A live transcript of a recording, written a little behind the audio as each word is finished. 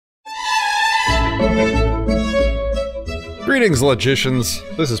Greetings, logicians.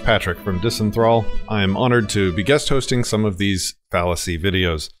 This is Patrick from Disenthrall. I am honored to be guest hosting some of these fallacy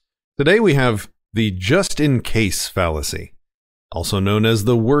videos. Today we have the just-in-case fallacy, also known as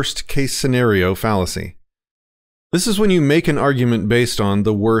the worst-case scenario fallacy. This is when you make an argument based on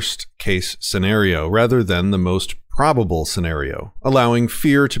the worst-case scenario rather than the most probable scenario, allowing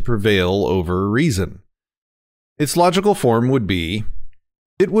fear to prevail over reason. Its logical form would be: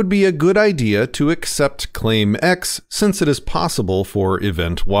 it would be a good idea to accept claim X since it is possible for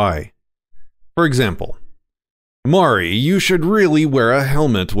event Y. For example, Mari, you should really wear a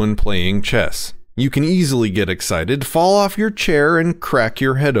helmet when playing chess. You can easily get excited, fall off your chair, and crack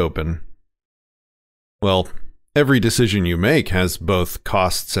your head open. Well, every decision you make has both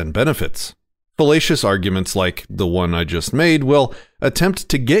costs and benefits. Fallacious arguments like the one I just made will attempt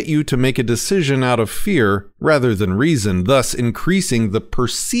to get you to make a decision out of fear rather than reason, thus increasing the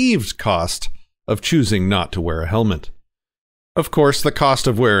perceived cost of choosing not to wear a helmet. Of course, the cost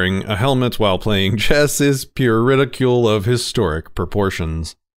of wearing a helmet while playing chess is pure ridicule of historic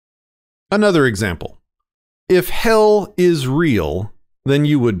proportions. Another example. If hell is real, then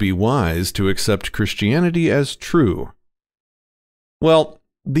you would be wise to accept Christianity as true. Well,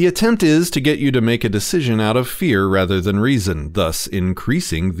 the attempt is to get you to make a decision out of fear rather than reason, thus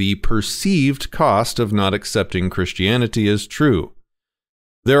increasing the perceived cost of not accepting Christianity as true.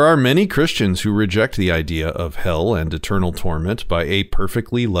 There are many Christians who reject the idea of hell and eternal torment by a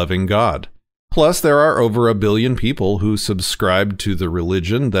perfectly loving God. Plus, there are over 1 billion people who subscribe to the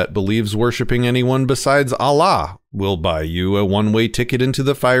religion that believes worshiping anyone besides Allah will buy you a one-way ticket into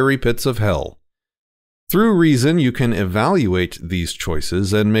the fiery pits of hell. Through reason, you can evaluate these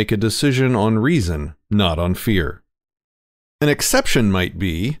choices and make a decision on reason, not on fear. An exception might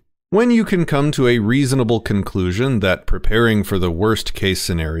be when you can come to a reasonable conclusion that preparing for the worst-case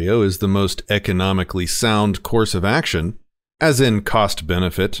scenario is the most economically sound course of action, as in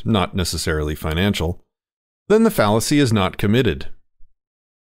cost-benefit, not necessarily financial, then the fallacy is not committed.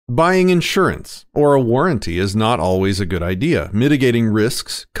 Buying insurance or a warranty is not always a good idea. Mitigating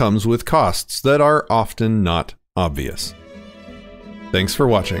risks comes with costs that are often not obvious. Thanks for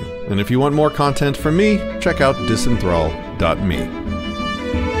watching, and if you want more content from me, check out disenthrall.me.